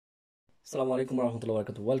Assalamu alaikum warahmatullahi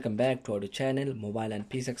wabarakatuh. Welcome back to our channel Mobile and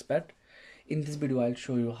PC Expert. In this video I'll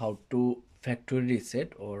show you how to factory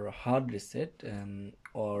reset or hard reset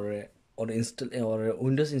or install or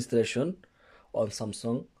Windows installation on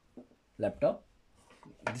Samsung laptop.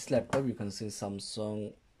 This laptop you can see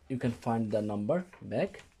Samsung, you can find the number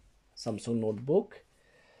back, Samsung notebook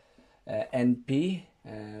NP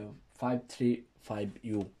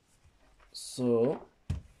 535U. So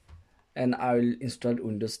and I will install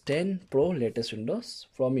Windows 10 Pro latest Windows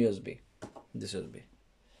from USB, this USB.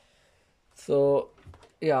 So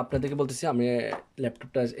yeah, আপনাদেরকে বলতেছি আমি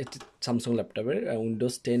ল্যাপটপটা Samsung ল্যাপটপের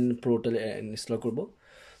Windows 10 প্রোটা install করব।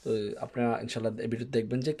 তো আপনারা ইনশাআল্লাহ এই ভিডিওতে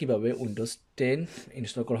দেখবেন যে কিভাবে উইন্ডোজ 10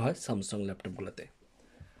 ইনস্টল করা হয় স্যামসাং ল্যাপটপগুলোতে।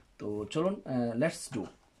 তো চলুন, let's do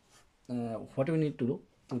what we need to do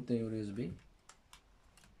with the USB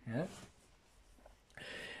here.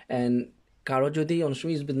 And কারো যদি অনেক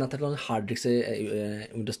সময় ইউএসবি না থাকলে হার্ড ডিস্কে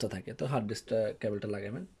উইন্ডোজটা থাকে, তো হার্ড ডিস্কটা কেবলটা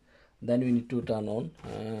লাগাবেন। দেন you need to turn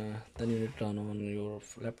on your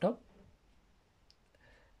laptop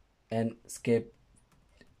and escape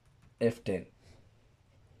F10.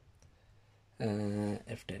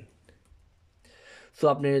 So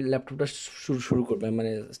আপনি ল্যাপটপটা শুরু করবেন,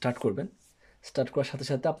 মানে স্টার্ট করবেন। স্টার্ট করার সাথে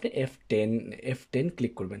সাথে আপনি F10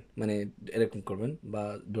 ক্লিক করবেন, মানে এরকম করবেন বা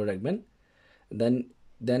ধরে রাখবেন।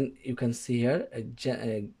 Then you can see here a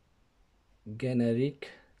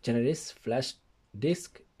generis flash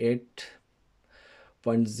disk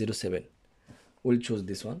 8.07. we'll choose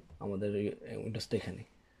this one, আমাদের উইন্ডোজটা এখানে।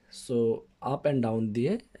 so up and down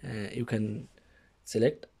দিয়ে you can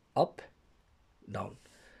select up, down,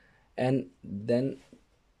 and then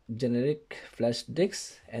generic flash disk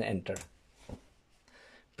and enter.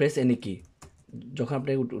 press any key. যখন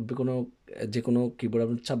আপনি উঠবে কোনো যে কোনো keyboard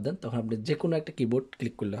আপনি চাপ দেন, তখন আপনি যে কোনো একটা কিবোর্ড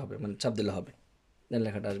ক্লিক করলে হবে, মানে চাপ দিলে হবে, দেন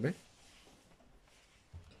লেখাটা আসবে।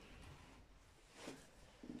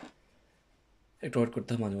 একটু ওয়েট করতে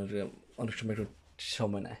হবে, মাঝে মাঝে অনেক সময় একটু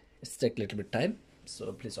সময় নেয়, it's take little bit time, so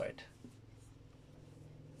please wait.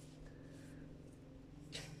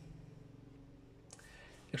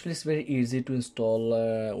 Actually, it's very easy to install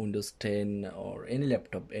Windows 10 or any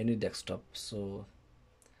laptop, any desktop. So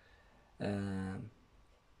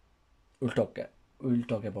we'll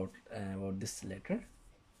talk about this later.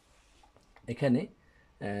 এখানে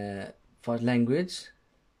first language,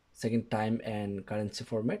 second time and currency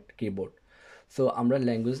format, keyboard. So আমরা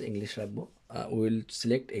language English রাখবো, we'll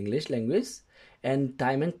select English language, and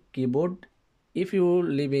time and keyboard, if you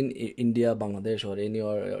live in India, Bangladesh or any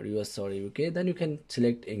or US or UK, then you can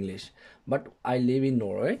select English. But I live in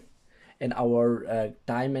Norway, and our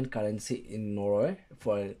time and currency in Norway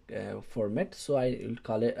for format, so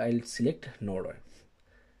I'll select Norway,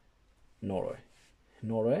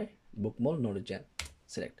 bookmall Norwegian,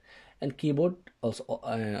 select. And keyboard also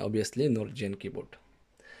obviously Norwegian keyboard.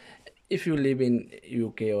 If you live in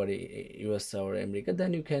UK or US or America,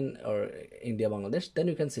 then you can, or India, Bangladesh, then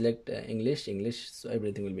you can select English, so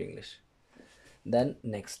everything will be English. Then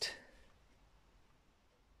next,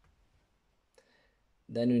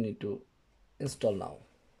 then we need to install now.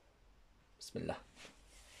 Bismillah.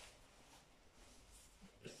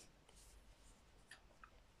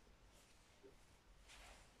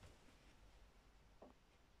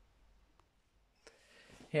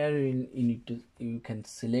 Here you can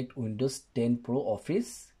select Windows 10 Pro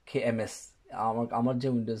Office KMS. আমার যে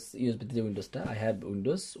Windows ইউএসবিতে যে উইন্ডোজটা, I have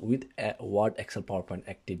Windows with Word, Excel, PowerPoint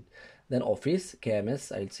active. Then Office KMS,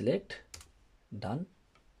 I'll select, done.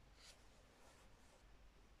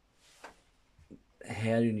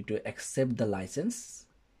 Here you need to accept the license,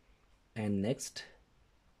 and next.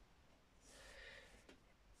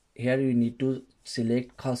 Here you need to select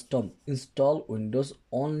custom, install Windows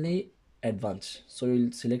only advanced. So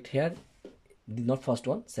you'll select here, not first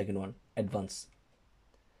one, second one, advanced.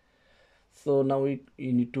 So now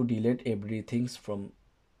you need to delete everything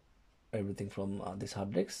from this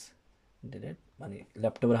hard disk. Delete, মানে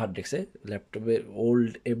ল্যাপটপের hard ডিস্কে, ল্যাপটপের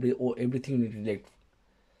old everything you need to delete.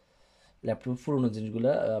 ল্যাপটপের পুরোনো জিনিসগুলো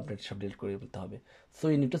আপনার সব delete করে ফেলতে হবে। So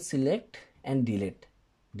you need to select and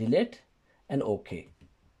delete and okay.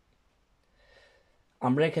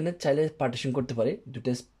 আমরা এখানে চাইলে পার্টিশন করতে পারি,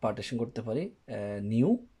 দুটো পার্টিশন করতে পারি, new,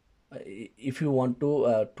 if you want to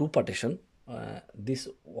two partition, this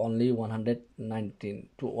only 119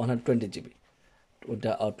 to 120 GB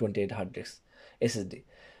or 28 hard disk SSD.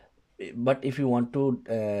 But if you want to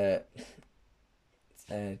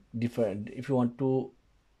if you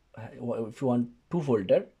want two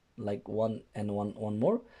folder, like one and one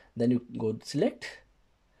more, then you go select,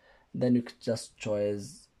 then you just choose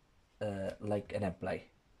like and apply.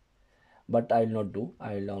 But I will not do,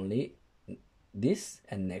 I will only this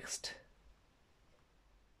and next.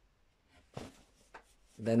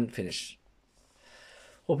 then finish.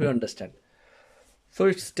 Hope you understand. So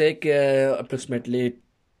it's take approximately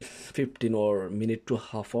 15 or minute to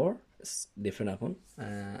half hour. It's different এখন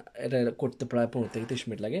এটা করতে প্রায় 15 থেকে 30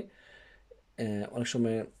 minute লাগে, অনেক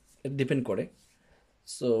সময় depend করে।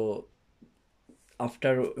 So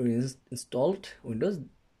after installed Windows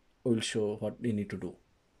will show what you need to do,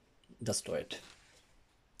 just wait,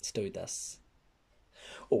 stay with us.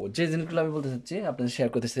 ও যে জিনিসগুলো আমি বলতে চাচ্ছি আপনাদের শেয়ার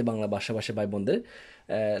করতেছি বাংলা ভাষাভাষী ভাই বোনদের,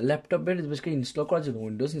 ল্যাপটপের বেসিক্যালি ইনস্টল করার জন্য,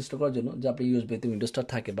 উইন্ডোজ ইনস্টল করার জন্য যে আপনি ইউএসবিতে উইন্ডোজটা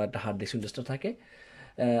থাকে বা হার্ড ডিস্ক উইন্ডোজটা থাকে,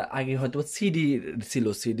 আগে হয়তো সিডি ছিল,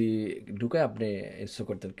 সিডি ঢুকে আপনি ইনস্টল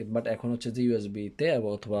করতেন, বাট এখন হচ্ছে যে ইউএসবিতে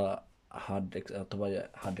অথবা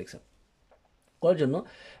হার্ড ডিস্ক করার জন্য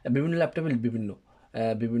বিভিন্ন ল্যাপটপে বিভিন্ন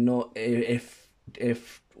বিভিন্ন এফ এফ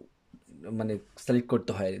মানে সিলেক্ট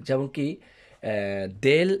করতে হয়। যেমন কি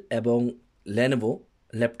ডেল এবং লেনোভো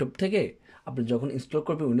ল্যাপটপ থেকে আপনি যখন ইনস্টল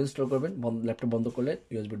করবেন, উইন্ডোজ ইনস্টল করবেন, ল্যাপটপ বন্ধ করলে,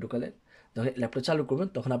 ইউএসবি ঢুকালে, যখন ল্যাপটপ চালু করবেন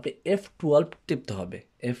তখন আপনি F12 টিপতে হবে।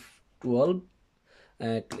 F12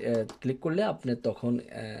 ক্লিক করলে আপনার তখন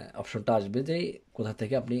অপশনটা আসবে যে কোথা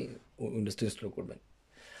থেকে আপনি উইন্ডোজটা ইনস্টল করবেন।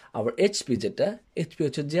 আবার এইচপি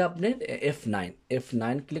হচ্ছে যে আপনার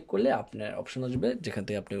F9 ক্লিক করলে আপনার অপশন আসবে যেখান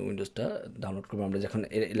থেকে আপনি উইন্ডোজটা ডাউনলোড করবেন, আমরা যখন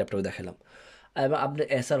ল্যাপটপে দেখালাম। এবং আপনার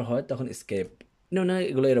এসআর হয় তখন স্কেপ, না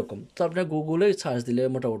এগুলো এরকম। তো আপনার গুগলে সার্চ দিলে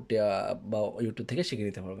মোটামুটি বা ইউটিউব থেকে শিখে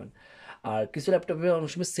নিতে পারবেন। আর কিছু ল্যাপটপে অনেক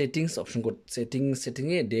সময় সেটিংস অপশন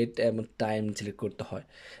সেটিংয়ে ডেট এবং টাইম সিলেক্ট করতে হয়।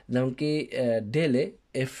 যেমন কি ডেলে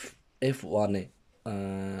F1-এ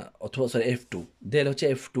অথবা F2, ডেল হচ্ছে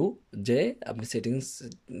F2, যে আপনি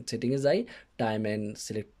সেটিংয়ে যাই টাইম অ্যান্ড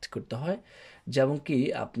সিলেক্ট করতে হয়। যেমন কি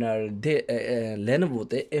আপনার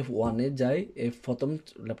লেনোভোতে F1-এ যাই, প্রথম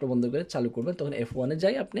ল্যাপটপ বন্ধ করে চালু করবেন তখন F1-এ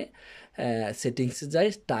যাই আপনি সেটিংসে যাই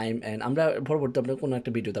টাইম অ্যান্ড, আমরা পরবর্তী আপনার কোনো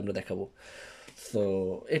একটা ভিডিওতে আমরা দেখাবো। সো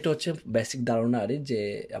এটা হচ্ছে বেসিক ধারণা আর যে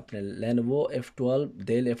আপনার Lenovo F12,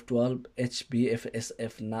 del F12, HP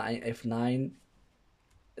F9,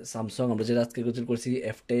 Samsung আমরা যেটা আজকে করছি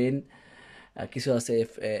F10, কিছু আছে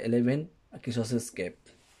F11, কিছু আছে স্কেপ।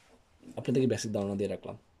 আপনাদেরকে বেসিক ধারণা দিয়ে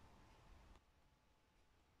রাখলাম।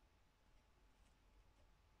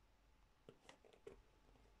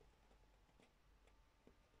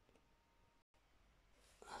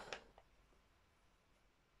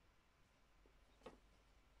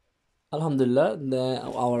 আলহামদুলিল্লাহ,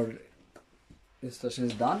 আওয়ার ইনস্টলেশন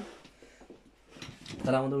ইজ ডান।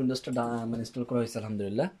 তাহলে আমাদের উইন্ডোজটা মানে ইনস্টল করা হয়েছে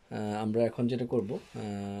আলহামদুলিল্লাহ। আমরা এখন যেটা করব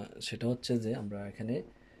সেটা হচ্ছে যে আমরা এখানে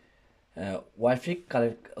ওয়াইফাই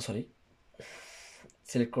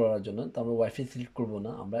সিলেক্ট করার জন্য, তো আমরা ওয়াইফাই সিলেক্ট করবো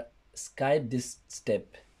না, আমরা স্কাইপ দিস স্টেপ,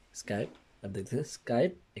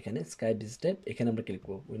 এখানে স্কাইপ দিস স্টেপ এখানে আমরা ক্লিক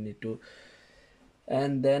করবো। We need to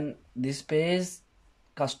and then this page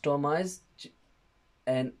customise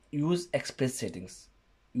and use express settings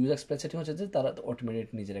হচ্ছে যে তারা অটোমেটিক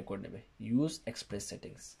নিজেরা করে নেবে। ইউজ এক্সপ্রেস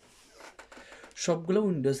সেটিংস সবগুলো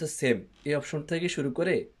উইন্ডোজে সেম, এই অপশন থেকে শুরু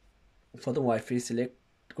করে প্রথম ওয়াইফাই সিলেক্ট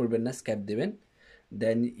করবেন না, স্ক্যাপ দেবেন,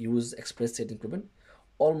 দেন ইউজ এক্সপ্রেস সেটিং করবেন।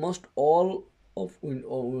 Almost all of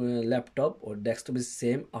laptop or desktop is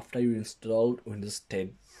same after you installed Windows 10.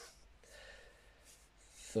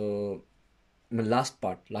 So last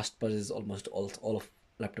part is almost all of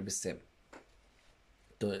laptop is same.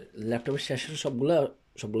 তো ল্যাপটপের শেষের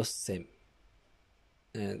সবগুলো সেম,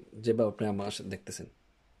 যেভাবে আপনি আমার সাথে দেখতেছেন।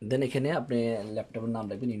 দেন এখানে আপনি ল্যাপটপের নাম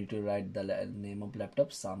লিখবেন, you need to write the name of laptop,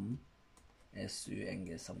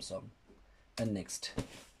 Samsung, and next.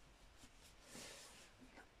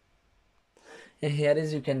 And here is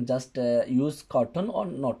you can just use Cartoon or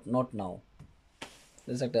not now.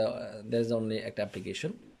 There's only একটা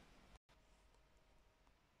application,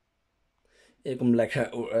 এরকম লেখা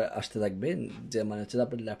আসতে থাকবে যে মানে হচ্ছে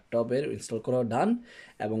আপনার ল্যাপটপের ইনস্টল করা ডান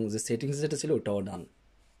এবং যে সেটিংস যেটা ছিল ওটাও ডান।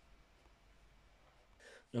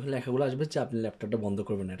 যখন লেখাগুলো আসবে যে আপনি ল্যাপটপটা বন্ধ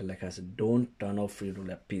করবেন না, এটা লেখা আছে don't turn off your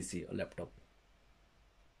PC or laptop.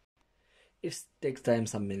 It takes time,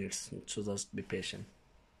 some minutes, so just be patient.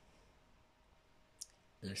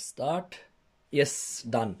 Let's start. Yes,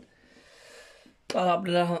 done.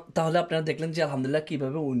 তাহলে আপনারা দেখলেন যে আলহামদুলিল্লাহ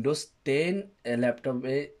কীভাবে উইন্ডোজ 10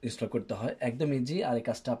 ল্যাপটপে ইনস্টল করতে হয়, একদম ইজি। আর এই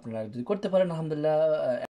কাজটা আপনারা যদি করতে পারেন আলহামদুলিল্লাহ